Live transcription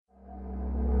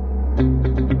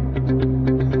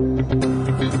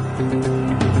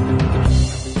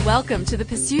Welcome to The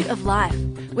Pursuit of Life,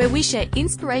 where we share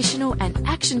inspirational and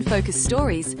action-focused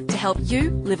stories to help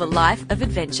you live a life of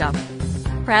adventure.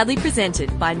 Proudly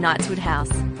presented by Knightswood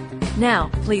House. Now,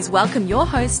 please welcome your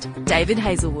host, David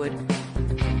Hazelwood.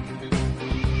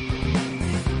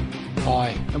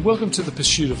 Hi, and welcome to The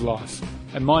Pursuit of Life,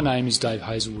 and my name is Dave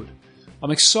Hazelwood. I'm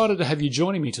excited to have you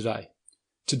joining me today.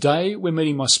 Today, we're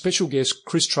meeting my special guest,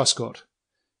 Chris Truscott.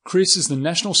 Chris is the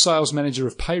National Sales Manager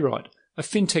of PayRight, a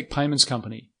fintech payments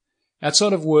company.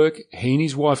 Outside of work, he and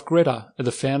his wife Greta are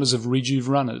the founders of Rejuve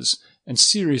Runners and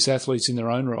serious athletes in their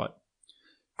own right.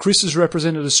 Chris has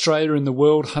represented Australia in the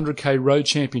World 100k Road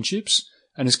Championships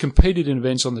and has competed in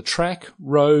events on the track,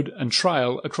 road and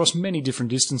trail across many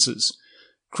different distances.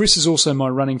 Chris is also my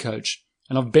running coach,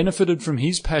 and I've benefited from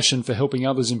his passion for helping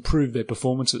others improve their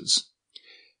performances.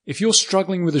 If you're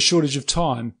struggling with a shortage of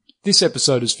time, this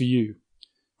episode is for you.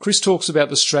 Chris talks about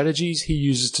the strategies he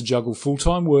uses to juggle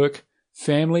full-time work,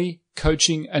 family,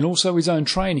 coaching, and also his own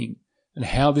training, and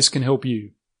how this can help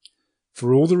you.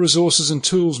 For all the resources and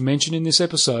tools mentioned in this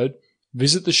episode,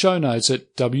 visit the show notes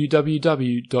at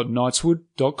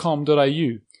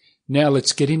www.knightswood.com.au. Now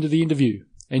let's get into the interview.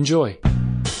 Enjoy.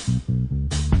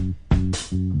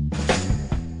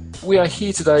 We are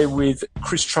here today with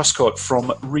Chris Truscott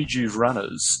from Rejuve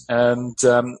Runners, and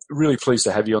really pleased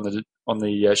to have you on the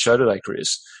show today,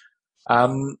 Chris.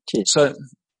 So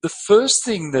the first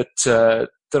thing that I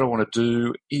want to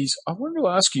do is I wanted to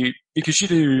ask you, because you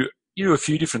do a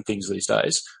few different things these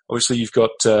days. Obviously, you've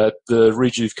got the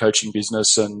Rejuve coaching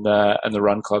business and the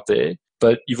run club there,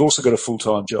 but you've also got a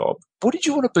full-time job. What did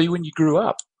you want to be when you grew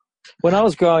up? When I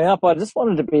was growing up, I just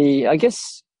wanted to be, I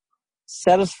guess,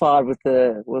 satisfied with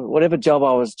whatever job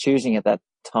I was choosing at that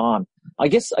time. I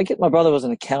get my brother was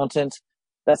an accountant.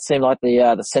 That seemed like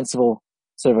the sensible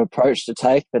sort of approach to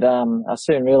take, but I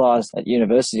soon realised at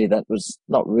university that was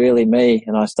not really me,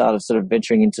 and I started sort of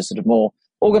venturing into sort of more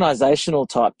organisational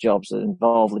type jobs that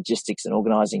involve logistics and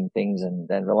organising things and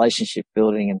relationship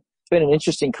building. And it's been an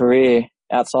interesting career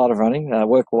outside of running,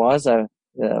 work-wise. I've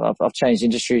changed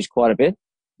industries quite a bit.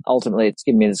 Ultimately, it's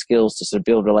given me the skills to sort of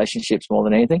build relationships more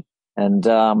than anything. And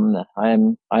I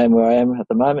am where I am at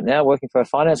the moment now, working for a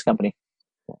finance company.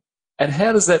 And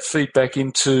how does that feed back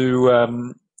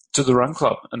into to the run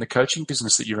club and the coaching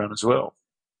business that you run as well?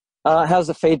 How's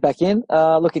the feedback in?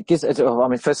 Look,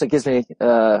 first it gives me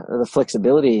the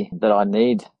flexibility that I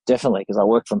need, definitely, because I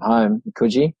work from home in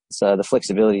Coogee. So the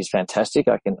flexibility is fantastic.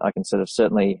 I can sort of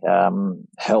certainly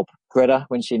help Greta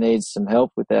when she needs some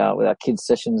help with our kids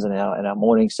sessions and our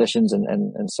morning sessions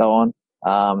and so on.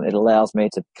 It allows me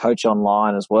to coach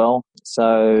online as well.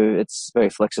 So it's very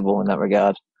flexible in that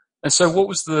regard. And so what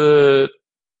was the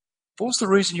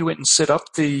reason you went and set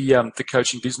up the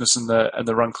coaching business and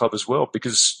the run club as well?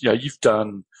 Because you've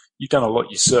done a lot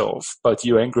yourself. Both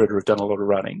you and Greta have done a lot of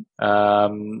running,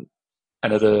 and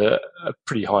at a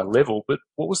pretty high level. But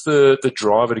what was the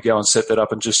driver to go and set that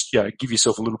up and just give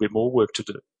yourself a little bit more work to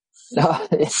do?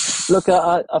 Look,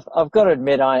 I've got to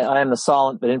admit I am the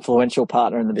silent but influential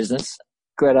partner in the business.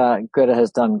 Greta has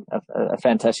done a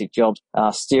fantastic job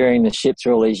steering the ship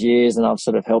through all these years, and I've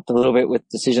sort of helped a little bit with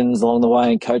decisions along the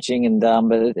way and coaching,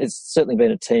 but it's certainly been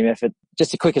a team effort.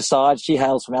 Just a quick aside, she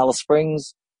hails from Alice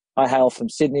Springs. I hail from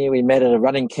Sydney. We met at a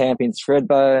running camp in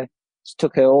Thredbo. It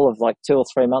took her all of like 2 or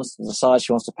 3 months to decide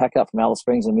she wants to pack up from Alice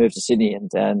Springs and move to Sydney,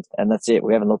 and that's it.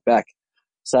 We haven't looked back.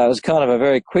 So it was kind of a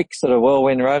very quick sort of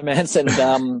whirlwind romance, and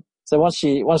so once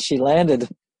she landed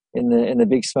in the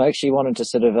big smoke, she wanted to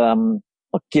sort of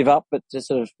not give up, but to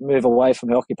sort of move away from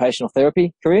her occupational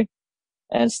therapy career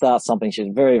and start something. She's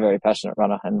a very, very passionate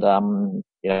runner. And,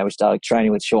 we started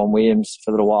training with Sean Williams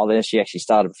for a little while there. She actually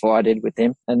started before I did with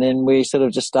him. And then we sort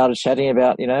of just started chatting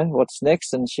about, what's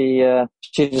next. And she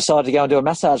decided to go and do a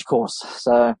massage course.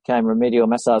 So became remedial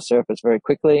massage therapist very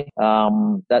quickly.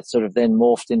 That sort of then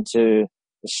morphed into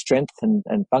the strength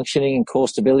and functioning and core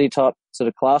stability type sort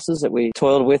of classes that we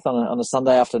toiled with on a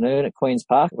Sunday afternoon at Queen's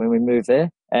Park when we moved there.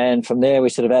 And from there, we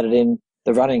sort of added in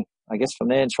the running, I guess, from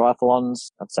there,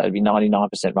 triathlons. I'd say it'd be 99%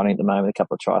 running at the moment, a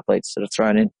couple of triathletes sort of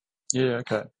thrown in. Yeah,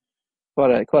 okay.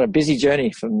 Quite a busy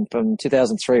journey from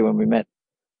 2003 when we met.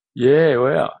 Yeah,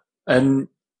 wow. And,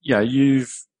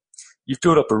 you've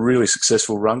built up a really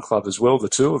successful run club as well, the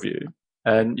two of you.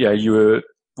 And, you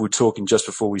were talking just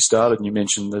before we started, and you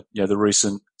mentioned that, the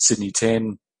recent Sydney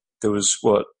 10, there was,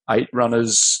 8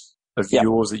 runners of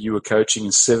yours that you were coaching,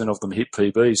 and 7 of them hit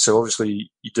PB. So obviously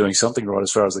you're doing something right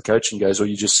as far as the coaching goes, or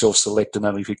you just self-select and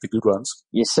only pick the good ones.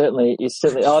 You certainly,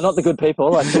 not the good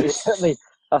people. You certainly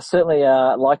I certainly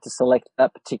like to select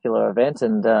that particular event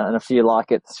and a few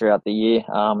like it throughout the year.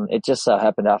 It just so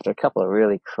happened after a couple of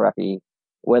really crappy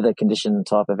weather condition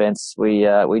type events, we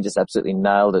just absolutely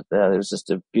nailed it. It was just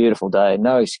a beautiful day.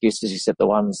 No excuses except the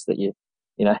ones that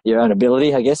your own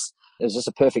ability, I guess. It was just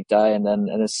a perfect day, and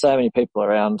there's so many people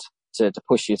around to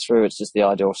push you through. It's just the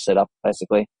ideal setup,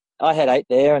 basically. I had 8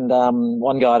 there, and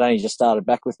one guy had only just started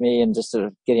back with me and just sort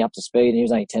of getting up to speed, and he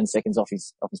was only 10 seconds off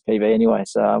his PB anyway,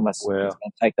 so I must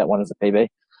take that one as a PB.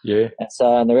 Yeah.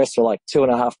 And the rest were like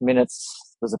 2.5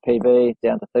 minutes was a PB,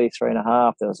 down to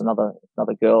 33.5. There was another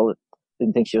girl that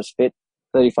didn't think she was fit,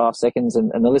 35 seconds,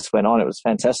 and the list went on. It was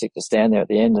fantastic to stand there at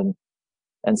the end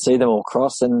and see them all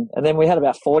cross, and then we had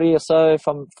about 40 or so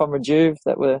from Rejuve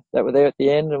that were there at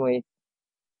the end, and we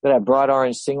got our bright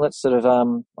orange singlets sort of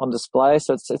on display.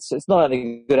 So it's not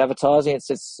only good advertising, it's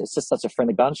just such a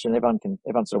friendly bunch, and everyone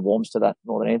sort of warms to that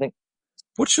more than anything.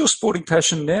 What's your sporting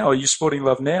passion now? Are you sporting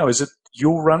love now? Is it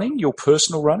your running, your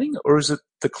personal running, or is it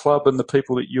the club and the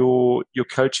people that you're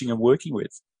coaching and working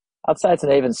with? I'd say it's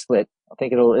an even split. I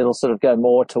think it'll sort of go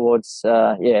more towards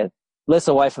less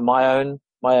away from my own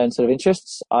sort of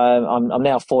interests. I'm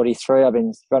now 43. I've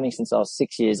been running since I was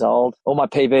 6 years old. All my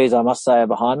PBs, I must say, are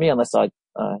behind me, unless I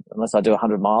do a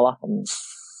 100-miler, and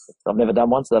I've never done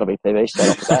one, so that'll be PB straight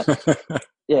off the bat.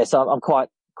 Yeah, so I'm quite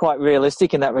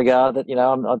realistic in that regard. That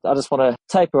I just want to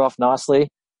taper off nicely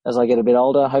as I get a bit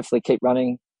older. Hopefully, keep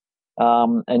running,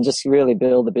 and just really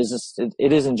build the business.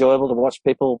 It is enjoyable to watch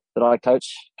people that I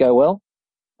coach go well.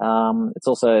 It's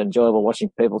also enjoyable watching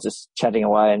people just chatting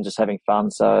away and just having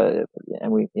fun. So,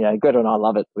 and Greta and I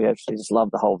love it. We actually just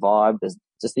love the whole vibe. There's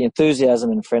just the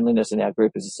enthusiasm and friendliness in our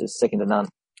group is second to none.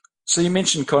 So you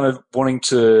mentioned kind of wanting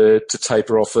to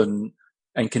taper off and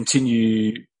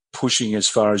continue pushing as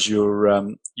far as your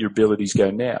abilities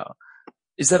go now.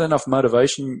 Is that enough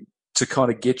motivation to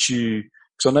kind of get you?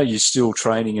 Because I know you're still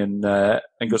training and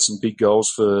got some big goals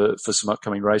for some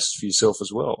upcoming races for yourself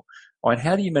as well. I mean,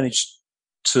 how do you manage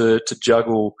to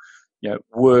juggle,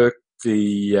 work,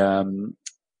 the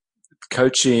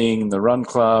coaching, the run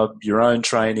club, your own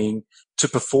training to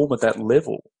perform at that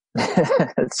level?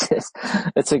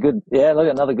 It's a good, look,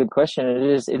 another good question.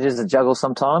 It is a juggle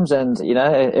sometimes, and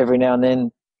every now and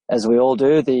then, as we all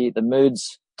do, the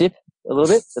moods dip a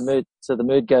little bit. The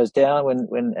mood goes down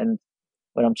when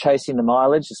I'm chasing the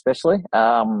mileage, especially.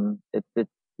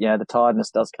 The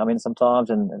tiredness does come in sometimes,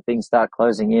 and things start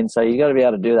closing in. So you got to be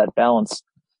able to do that balance,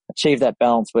 achieve that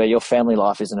balance where your family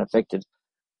life isn't affected.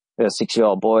 A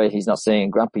 6-year-old boy, he's not seeing a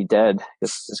grumpy dad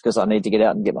just because I need to get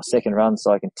out and get my second run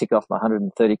so I can tick off my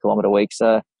 130-kilometre week.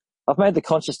 So I've made the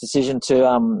conscious decision to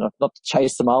not to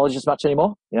chase the mileage as much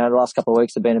anymore. The last couple of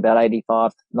weeks have been about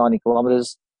 85, 90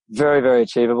 kilometres. Very, very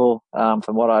achievable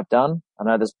from what I've done. I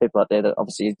know there's people out there that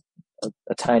obviously are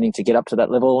attaining to get up to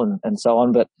that level and so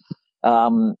on, but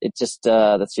it just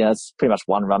it's pretty much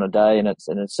one run a day, and it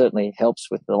certainly helps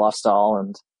with the lifestyle,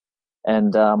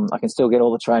 and I can still get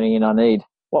all the training in I need.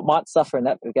 What might suffer in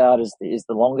that regard is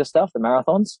the longer stuff, the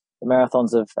marathons. The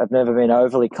marathons have never been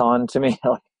overly kind to me.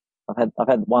 I've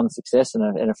had one success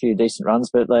and a few decent runs,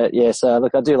 but so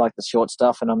look, I do like the short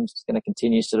stuff, and I'm just going to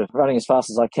continue sort of running as fast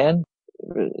as I can.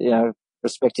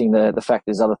 Respecting the fact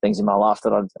there's other things in my life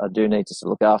that I do need to sort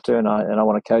of look after, and I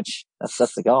want to coach.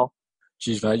 That's the goal.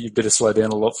 Geez, mate, you'd better slow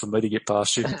down a lot for me to get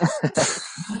past you.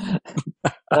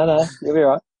 No, you'll be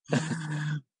right.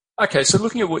 Okay, so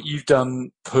looking at what you've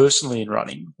done personally in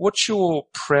running, what's your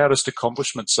proudest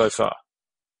accomplishment so far?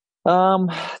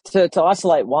 To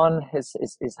isolate one is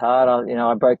hard.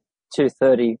 I broke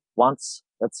 2:30 once.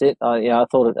 That's it. I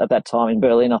thought at that time in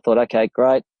Berlin, I thought, okay,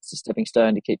 great. It's a stepping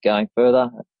stone to keep going further.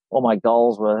 All my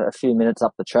goals were a few minutes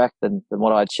up the track than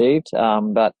what I achieved.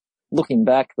 But looking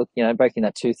back, breaking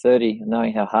that 2:30 and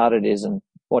knowing how hard it is and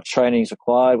what training is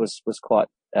required was quite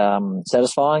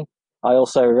satisfying. I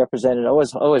also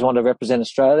always wanted to represent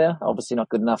Australia. Obviously not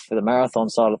good enough for the marathon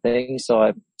side of things, so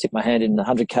I tipped my hand in the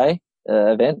 100K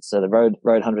event, so the road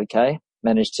 100K.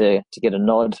 Managed to get a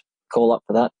nod call up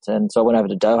for that, and so I went over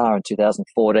to Doha in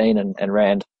 2014 and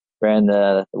ran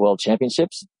the World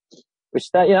Championships, which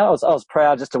I was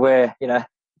proud just to wear a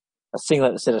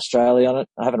singlet that said Australia on it.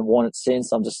 I haven't worn it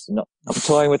since. I'm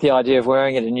toying with the idea of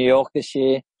wearing it in New York this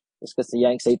year, just because the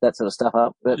Yanks eat that sort of stuff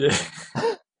up. But yeah.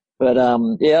 But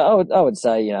I would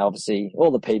say obviously all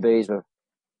the PBs were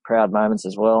proud moments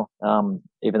as well.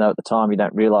 Even though at the time you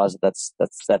don't realise that's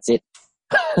it.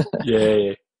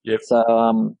 Yeah. Yep. So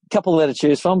a couple there to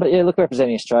choose from, but look,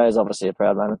 representing Australia is obviously a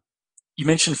proud moment. You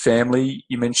mentioned family.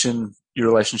 You mentioned your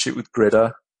relationship with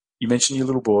Greta. You mentioned your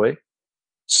little boy.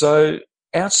 So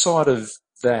outside of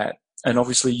that, and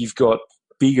obviously you've got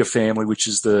bigger family, which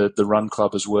is the run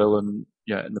club as well, and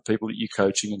and the people that you're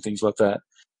coaching and things like that.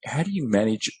 How do you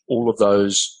manage all of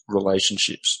those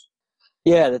relationships?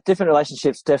 Yeah, the different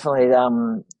relationships definitely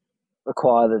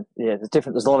require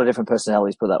there's a lot of different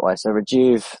personalities, put it that way. So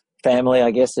Rejuve family,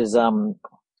 I guess, is the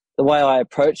way I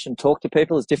approach and talk to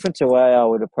people is different to the way I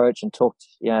would approach and talk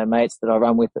to mates that I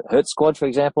run with at Hurt Squad, for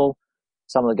example.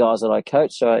 Some of the guys that I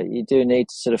coach. So you do need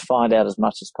to sort of find out as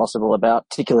much as possible about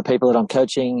particular people that I'm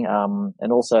coaching,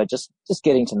 and also just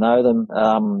getting to know them.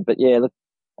 But yeah, look,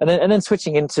 and then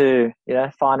switching into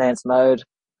finance mode,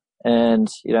 and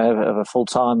of a full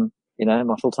time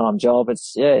my full time job.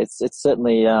 It's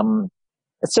certainly a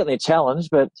challenge,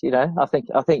 but I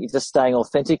think just staying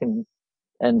authentic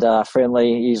and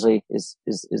friendly usually is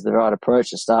the right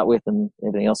approach to start with, and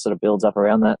everything else sort of builds up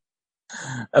around that.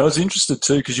 I was interested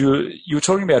too, because you were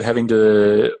talking about having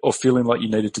to, or feeling like you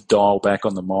needed to dial back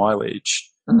on the mileage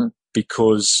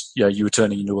because you were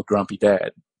turning into a grumpy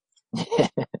dad.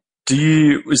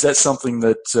 Is that something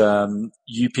that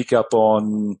you pick up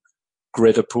on?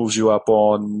 Greta pulls you up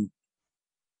on.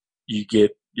 You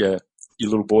get your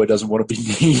little boy doesn't want to be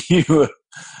near you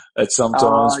at some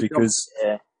times because.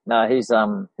 Yeah. No, he's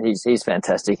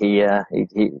fantastic. He's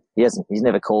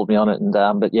never called me on it, and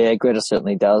but yeah, Greta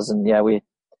certainly does, and you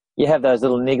have those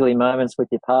little niggly moments with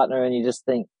your partner, and you just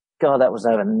think, God, that was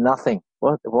over nothing.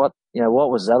 What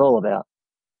was that all about?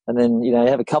 And then you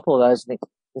have a couple of those, and think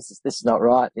this is not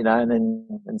right, and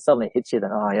then suddenly it hits you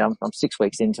that I'm 6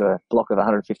 weeks into a block of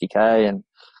 150k, and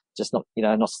just not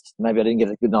maybe I didn't get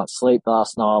a good night's sleep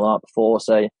last night or the night before,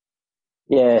 so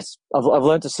yes, I've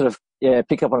learned to sort of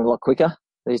pick up on it a lot quicker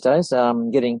these days.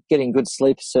 Getting good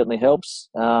sleep certainly helps.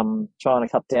 Trying to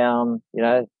cut down,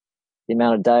 the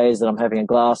amount of days that I'm having a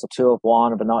glass or two of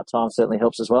wine of a night time certainly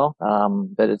helps as well.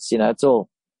 But it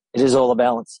is all a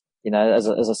balance. As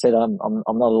I said, I'm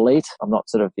not elite. I'm not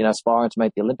sort of, aspiring to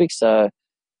make the Olympics. So I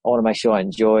want to make sure I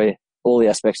enjoy all the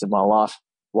aspects of my life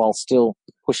while still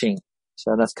pushing.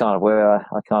 So that's kind of where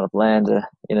I kind of land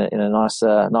in a nice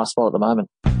spot at the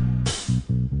moment.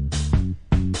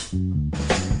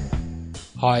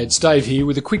 Hi, it's Dave here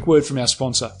with a quick word from our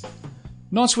sponsor.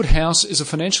 Knightswood House is a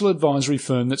financial advisory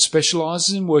firm that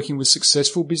specialises in working with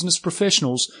successful business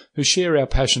professionals who share our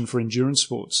passion for endurance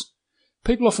sports.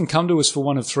 People often come to us for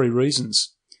one of three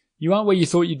reasons. You aren't where you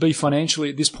thought you'd be financially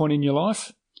at this point in your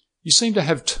life. You seem to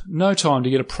have no time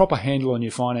to get a proper handle on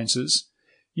your finances.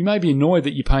 You may be annoyed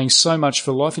that you're paying so much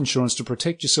for life insurance to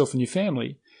protect yourself and your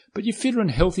family, but you're fitter and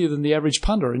healthier than the average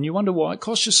punter and you wonder why it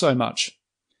costs you so much.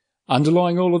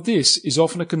 Underlying all of this is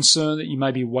often a concern that you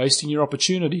may be wasting your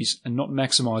opportunities and not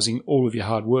maximising all of your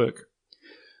hard work.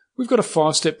 We've got a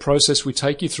 5-step process we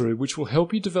take you through which will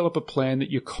help you develop a plan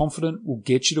that you're confident will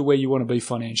get you to where you want to be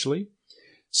financially,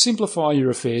 simplify your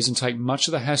affairs and take much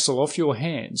of the hassle off your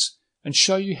hands, and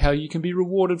show you how you can be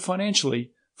rewarded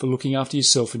financially for looking after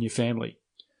yourself and your family.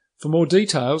 For more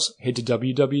details, head to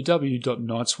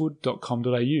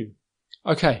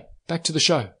www.knightswood.com.au. Okay, back to the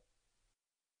show.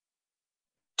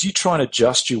 Do you try and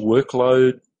adjust your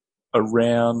workload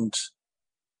around,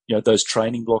 those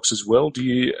training blocks as well?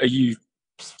 You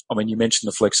mentioned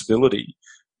the flexibility.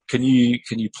 Can you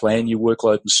plan your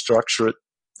workload and structure it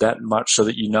that much so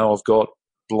that I've got a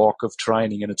block of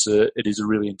training and it is a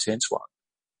really intense one?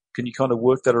 Can you kind of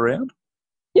work that around?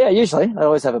 Yeah, usually I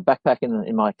always have a backpack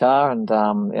in my car and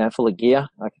full of gear.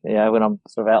 When I'm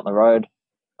sort of out on the road,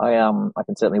 I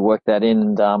can certainly work that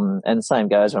in, and the same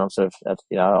goes when I'm sort of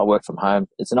I work from home.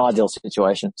 It's an ideal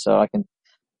situation, so I can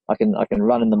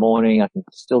run in the morning. I can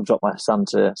still drop my son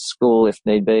to school if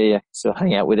need be. I can still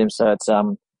hang out with him. So it's a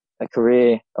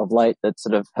career of late that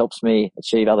sort of helps me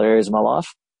achieve other areas of my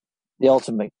life. The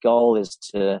ultimate goal is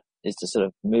to sort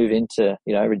of move into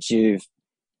Rejuve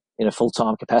in a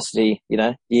full-time capacity,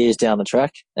 years down the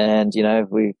track. And,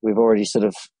 we've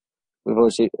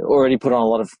already put on a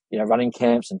lot of, running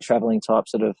camps and traveling type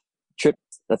sort of trips.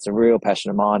 That's a real passion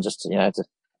of mine, just to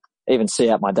even see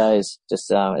out my days,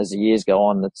 just, as the years go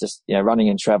on. It's just, running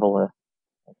and travel,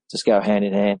 just go hand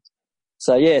in hand.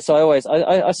 So yeah,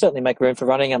 I certainly make room for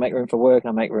running. I make room for work.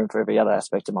 I make room for every other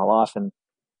aspect of my life. And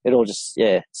it all just,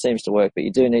 seems to work, but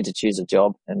you do need to choose a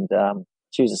job and,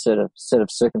 choose a set of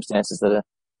circumstances that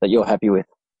you're happy with.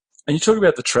 And you talk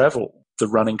about the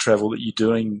running travel that you're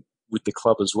doing with the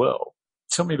club as well.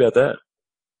 Tell me about that.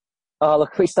 Oh,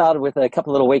 look, we started with a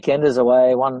couple of little weekenders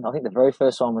away. I think the very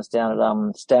first one was down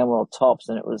at Stanwell Tops,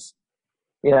 and it was,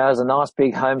 it was a nice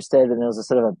big homestead, and there was a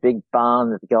sort of a big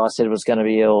barn that the guy said was going to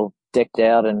be all decked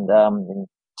out and in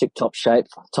tip-top shape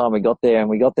by the time we got there. And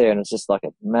it was just like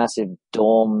a massive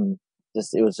dorm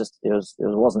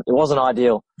it wasn't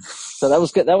ideal. So that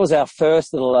was good. That was our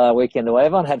first little weekend away.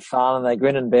 Everyone had fun and they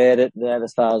grinned and bared it,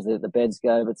 as far as the beds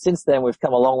go. But since then, we've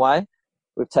come a long way.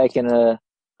 We've taken that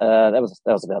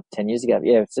was about 10 years ago.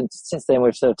 Yeah, since then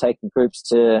we've sort of taken groups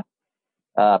to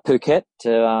Phuket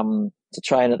to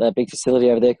train at that big facility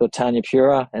over there called Tanya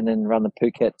Pura, and then run the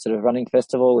Phuket sort of running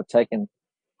festival. We've taken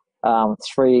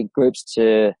 3 groups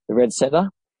to the Red Centre,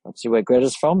 obviously where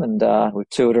Greta's from, and we've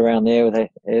toured around there with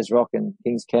Ayers Rock and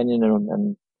Kings Canyon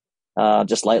and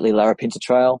just lately Larapinta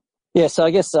Trail. Yeah, so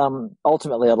I guess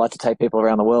ultimately I'd like to take people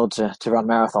around the world to run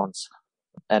marathons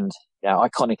and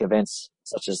iconic events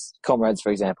such as Comrades,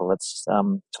 for example. That's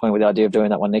toying with the idea of doing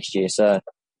that one next year. So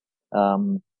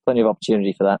plenty of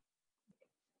opportunity for that.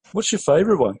 What's your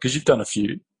favourite one? Because you've done a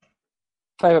few.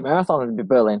 Favourite marathon would be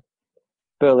Berlin.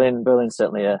 Berlin's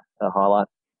certainly a highlight.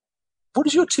 What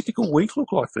does your typical week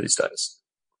look like these days?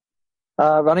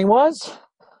 Running wise?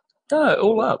 No,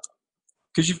 all up.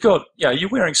 Because you've got, you're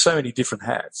wearing so many different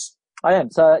hats. I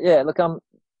am. So yeah, look, I'm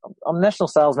national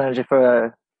sales manager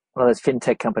for one of those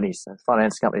fintech companies,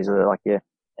 finance companies that are like you,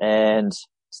 and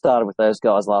started with those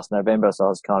guys last November. So I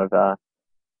was kind of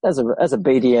as a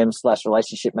BDM /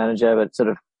 relationship manager, but sort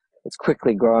of it's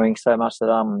quickly growing so much that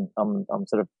I'm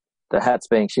sort of the hat's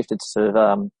being shifted to sort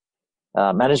of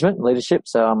management and leadership.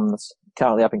 So I'm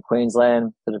currently up in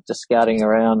Queensland, sort of just scouting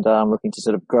around, looking to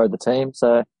sort of grow the team.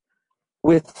 So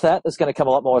with that, there's going to come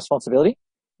a lot more responsibility.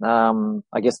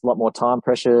 I guess a lot more time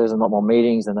pressures and a lot more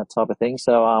meetings and that type of thing.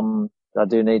 So I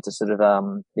do need to sort of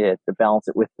to balance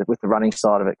it with the running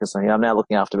side of it, because I'm now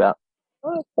looking after about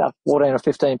 14 or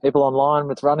 15 people online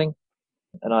with running,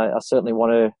 and I certainly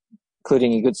want to,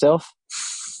 including your good self,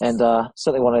 and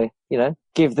certainly want to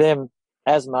give them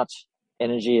as much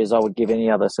energy as I would give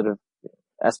any other sort of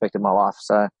aspect of my life.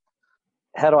 So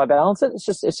how do I balance it?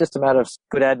 It's just a matter of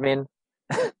good admin.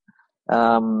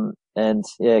 And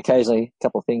occasionally a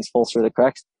couple of things fall through the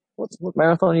cracks. What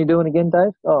marathon are you doing again,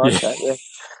 Dave? Oh, okay. Yeah.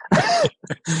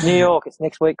 New York. It's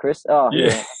next week, Chris. Oh,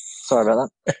 yeah. Sorry about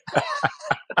that.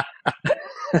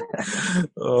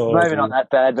 Maybe not that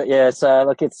bad, but yeah. So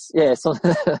look, it's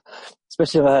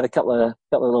especially if I had a couple of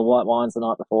little white wines the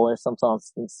night before.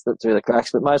 Sometimes things slip through the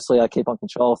cracks, but mostly I keep on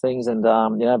control of things, and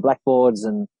blackboards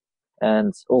and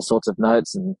all sorts of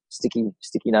notes and sticky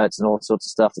notes and all sorts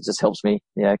of stuff that just helps me,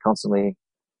 constantly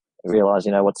realize,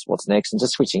 what's next, and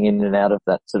just switching in and out of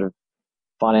that sort of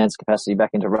finance capacity back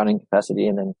into running capacity,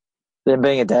 and then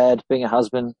being a dad, being a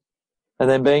husband, and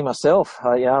then being myself.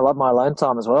 I love my alone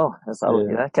time as well. As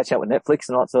I catch up with Netflix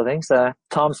and all that sort of thing. So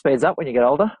time speeds up when you get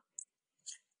older.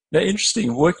 Now,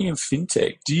 interesting. Working in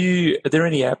fintech, are there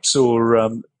any apps or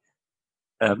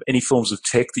any forms of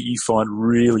tech that you find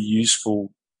really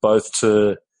useful, both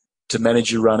to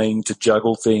manage your running, to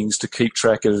juggle things, to keep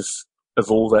track of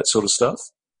all that sort of stuff?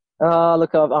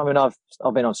 Look,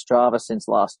 I've been on Strava since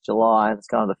last July. It's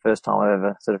kind of the first time I've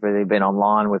ever sort of really been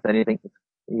online with anything.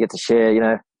 You get to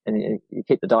share, and you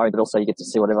keep the diary, but also you get to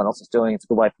see what everyone else is doing. It's a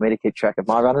good way for me to keep track of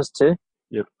my runners too.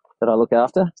 Yep. That I look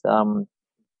after.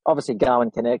 Obviously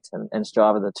Garmin Connect and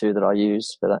Strava are the two that I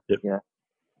use, but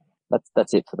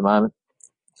that's it for the moment.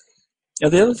 Now,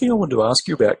 the other thing I wanted to ask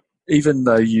you about, even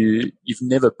though you've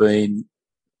never been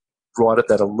right at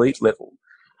that elite level,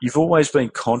 you've always been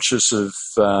conscious of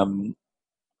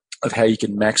how you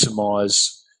can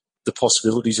maximise the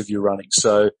possibilities of your running.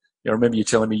 So, I remember you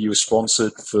telling me you were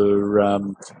sponsored for a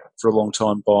long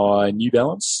time by New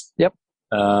Balance. Yep.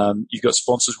 You've got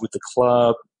sponsors with the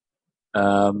club.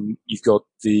 You've got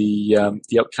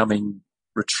the upcoming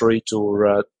retreat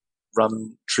or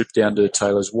run trip down to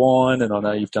Taylor's Wine, and I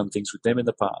know you've done things with them in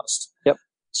the past. Yep.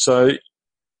 So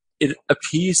it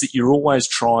appears that you're always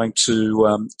trying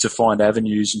to find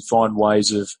avenues and find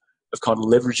ways of kind of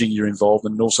leveraging your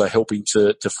involvement and also helping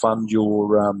to fund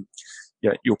your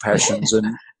passions and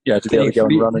to be able to go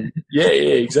and run and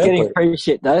exactly. Getting free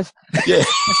shit, Dave. Yeah.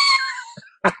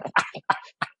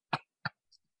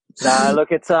 No,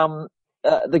 look, it's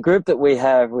the group that we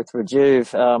have with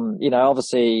Rejuve.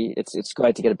 Obviously it's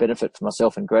great to get a benefit for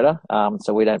myself and Greta.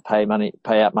 So we don't pay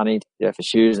out money for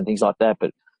shoes and things like that, but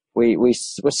we're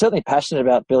certainly passionate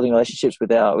about building relationships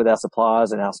with our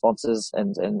suppliers and our sponsors,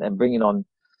 and bringing on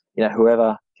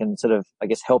whoever can sort of, I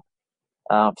guess, help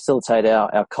facilitate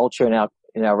our culture in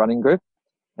our running group,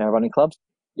 our running clubs.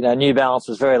 New Balance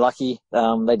was very lucky.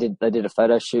 They did a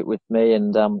photo shoot with me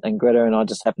and Greta, and I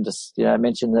just happened to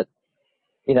mention that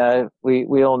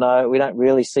we all know we don't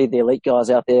really see the elite guys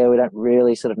out there. We don't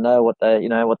really sort of know what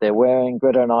they're wearing.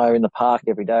 Greta and I are in the park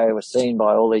every day. We're seen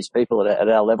by all these people at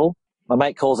our level. My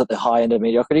mate calls it the high end of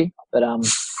mediocrity, but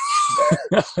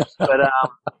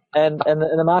And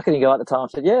the marketing guy at the time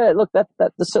said, yeah, look, that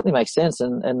certainly makes sense.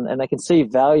 And they can see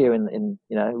value in,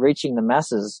 reaching the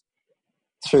masses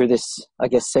through this, I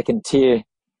guess, second tier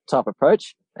type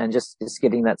approach, and just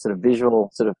getting that sort of visual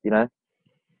sort of,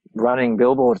 running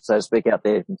billboard, so to speak, out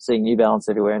there and seeing New Balance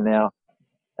everywhere.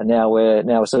 And now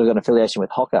we're sort of got an affiliation with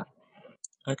Hoka.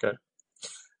 Okay.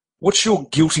 What's your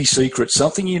guilty secret?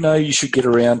 Something you should get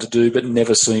around to do but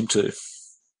never seem to?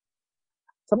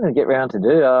 Something to get around to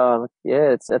do.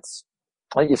 It's.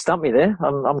 I think you've stumped me there.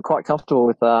 I'm quite comfortable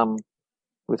with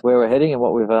where we're heading and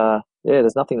what we've.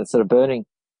 There's nothing that's sort of burning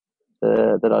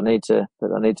that I need to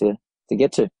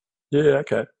get to. Yeah.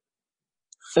 Okay.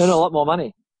 Earn a lot more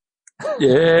money.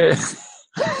 Yeah.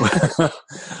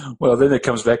 Well, then it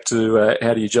comes back to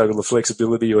how do you juggle the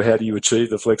flexibility, or how do you achieve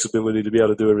the flexibility to be able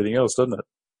to do everything else, doesn't it?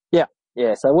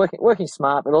 Yeah. So working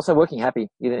smart, but also working happy.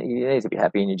 You need to be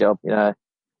happy in your job.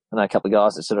 I know a couple of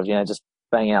guys that sort of just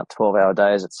bang out 12-hour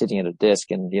days at sitting at a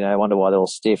desk and wonder why they're all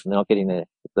stiff and they're not getting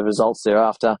the results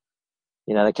thereafter.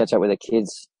 They catch up with their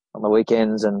kids on the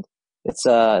weekends, and it's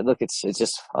it's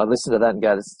just, I listen to that and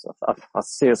go, I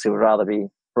seriously would rather be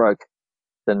broke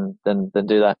than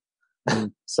do that.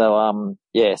 So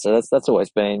that's always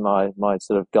been my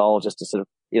sort of goal, just to sort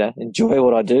of enjoy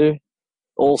what I do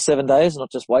all 7 days, not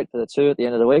just wait for the 2 at the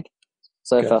end of the week.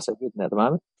 So far so good at the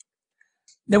moment.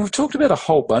 Now, we've talked about a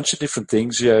whole bunch of different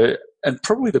things, and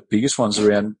probably the biggest ones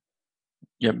around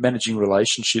managing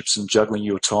relationships and juggling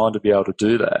your time to be able to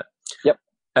do that. Yep.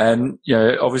 And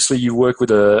obviously you work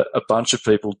with a bunch of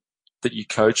people that you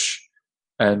coach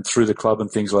and through the club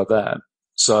and things like that.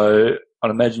 So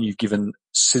I'd imagine you've given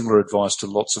similar advice to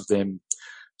lots of them.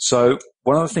 So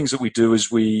one of the things that we do is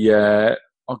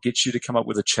I'll get you to come up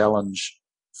with a challenge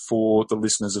for the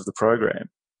listeners of the program.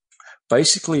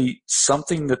 Basically,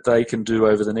 something that they can do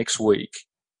over the next week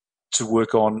to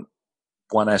work on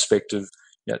one aspect of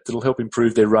that'll help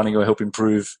improve their running or help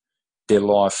improve their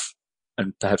life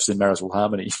and perhaps their marital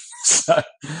harmony. So,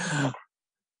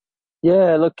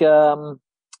 yeah, look,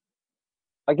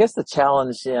 I guess the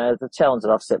challenge that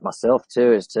I've set myself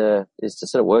too is to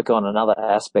sort of work on another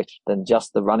aspect than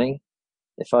just the running.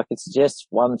 If I could suggest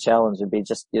one challenge, would be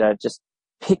just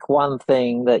pick one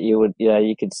thing that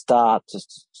you could start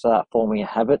forming a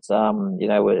habit.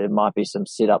 It might be some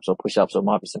sit-ups or push-ups, or it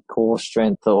might be some core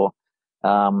strength, or,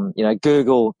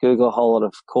 Google a whole lot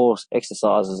of core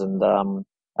exercises, and,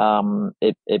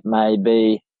 it may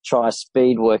be try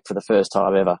speed work for the first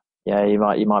time ever. You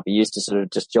might be used to sort of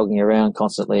just jogging around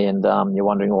constantly, and, you're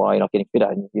wondering why you're not getting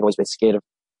fitter, and you've always been scared of,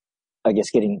 I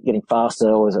guess, getting faster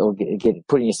or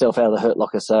putting yourself out of the hurt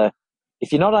locker. So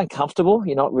if you're not uncomfortable,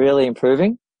 you're not really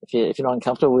improving. If you're not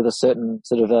uncomfortable with a certain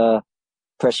sort of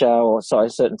pressure, or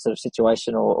certain sort of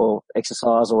situation or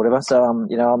exercise or whatever. So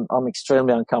I'm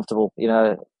extremely uncomfortable,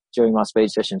 during my speed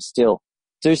sessions. Still,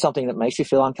 do something that makes you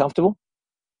feel uncomfortable.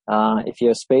 If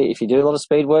you do a lot of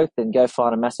speed work, then go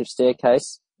find a massive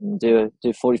staircase and do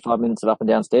 45 minutes of up and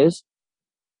down stairs.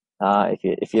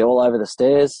 If you're all over the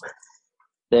stairs,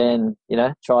 then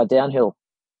try downhill.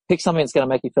 Pick something that's going to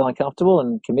make you feel uncomfortable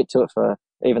and commit to it for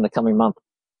even the coming month.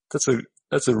 That's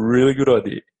a really good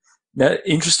idea. Now,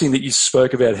 interesting that you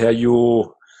spoke about how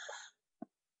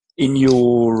in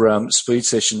your speed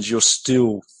sessions, you're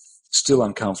still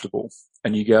uncomfortable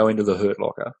and you go into the hurt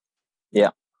locker. Yeah.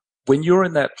 When you're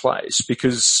in that place,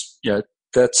 because,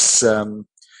 that's, the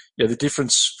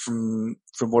difference from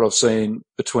what I've seen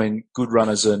between good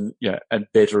runners and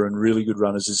better and really good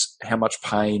runners is how much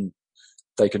pain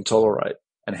they can tolerate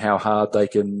and how hard they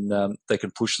can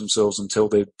push themselves and tell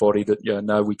their body that,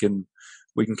 no, we can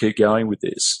keep going with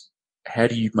this. How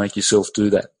do you make yourself do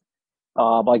that?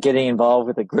 By getting involved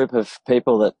with a group of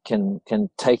people that can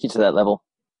take you to that level.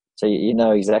 So you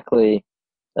know exactly,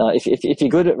 if you're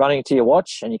good at running to your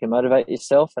watch and you can motivate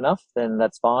yourself enough, then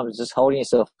that's fine. It's just holding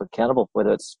yourself accountable,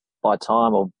 whether it's by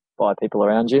time or by people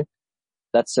around you.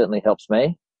 That certainly helps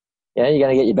me. You're going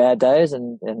to get your bad days,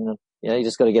 and you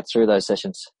just got to get through those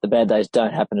sessions. The bad days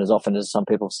don't happen as often as some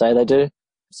people say they do.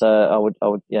 So I would,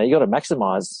 you got to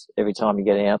maximize every time you're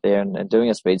getting out there and doing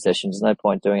a speed session. There's no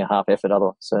point doing a half effort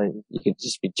otherwise. So you could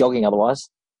just be jogging otherwise.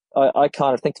 I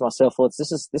kind of think to myself, well,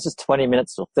 this is 20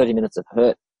 minutes or 30 minutes of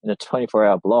hurt in a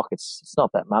 24-hour block. It's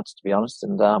not that much, to be honest.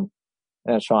 And, I'm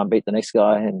going to try and beat the next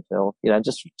guy and,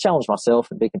 just challenge myself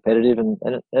and be competitive. And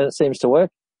it seems to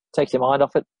work. Take your mind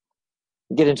off it.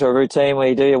 Get into a routine where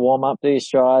you do your warm up, do your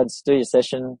strides, do your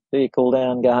session, do your cool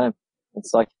down, go home.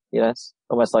 It's like, it's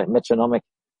almost like metronomic.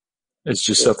 It's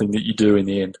just something that you do in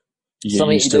the end. You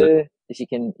something you do if you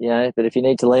can, but if you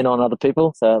need to lean on other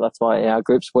people, so that's why our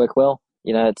groups work well.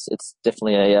 It's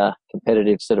definitely a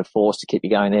competitive sort of force to keep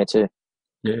you going there too.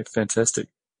 Yeah, fantastic.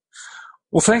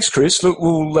 Well, thanks, Chris. Look,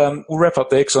 we'll wrap up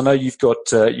there because I know you've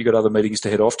got other meetings to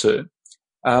head off to.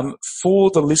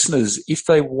 For the listeners, if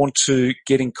they want to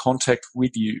get in contact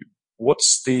with you,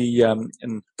 what's and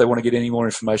they want to get any more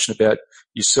information about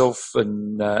yourself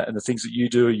and the things that you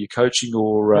do, or your coaching,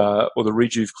 or the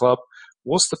Rejuve Club,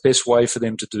 what's the best way for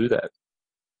them to do that?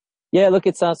 Yeah, look,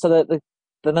 it's so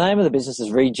the name of the business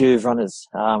is Rejuve Runners,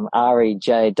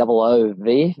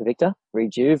 REJOOV, Victor,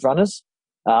 Rejuve Runners.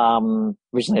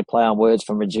 Originally a play on words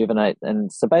from rejuvenate,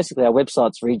 and so basically our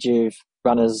website's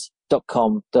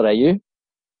rejuverunners.com.au,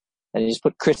 and you just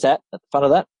put Chris at the front of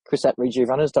that. Chris at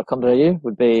rejuverunners.com.au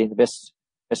would be the best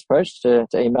approach to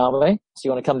email me. So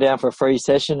you want to come down for a free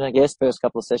session, I guess, first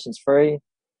couple of sessions free,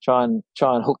 try and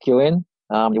hook you in.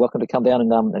 You're welcome to come down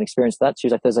and experience that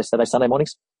Tuesday, Thursday, Saturday, Sunday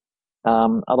mornings.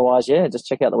 Otherwise, yeah, just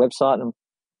check out the website, and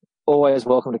always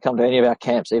welcome to come to any of our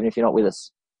camps, even if you're not with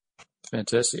us.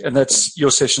 Fantastic. And that's your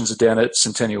sessions are down at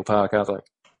Centennial Park, aren't they?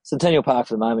 Centennial Park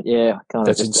for the moment, yeah.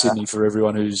 That's in Sydney for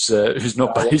everyone who's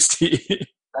not based here.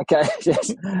 Okay,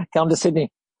 yes. Come to Sydney.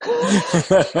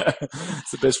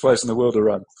 It's the best place in the world to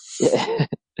run. Yeah.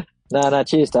 No,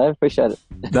 cheers, Dave. Appreciate it.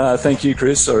 No, thank you,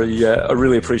 Chris. I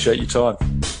really appreciate your time.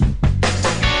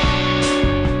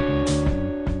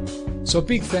 So a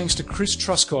big thanks to Chris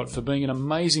Truscott for being an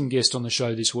amazing guest on the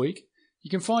show this week. You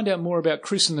can find out more about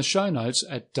Chris in the show notes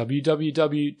at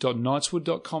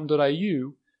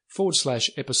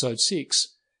www.knightswood.com.au/episode 6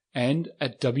 and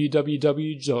at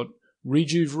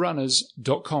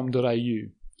www.rejuverunners.com.au.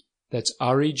 That's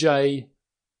REJOOV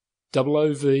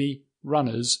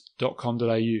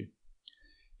runners.com.au.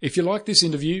 If you like this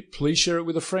interview, please share it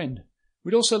with a friend.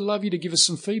 We'd also love you to give us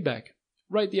some feedback.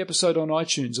 Rate the episode on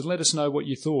iTunes and let us know what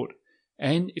you thought.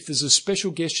 And if there's a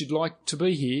special guest you'd like to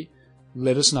be here,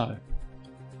 let us know.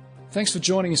 Thanks for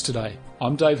joining us today.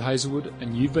 I'm Dave Hazelwood,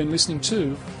 and you've been listening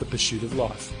to The Pursuit of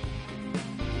Life.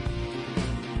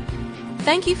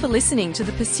 Thank you for listening to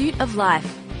The Pursuit of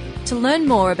Life. To learn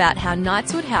more about how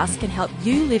Knightswood House can help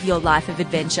you live your life of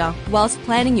adventure whilst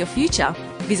planning your future,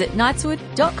 visit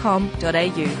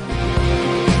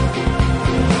knightswood.com.au.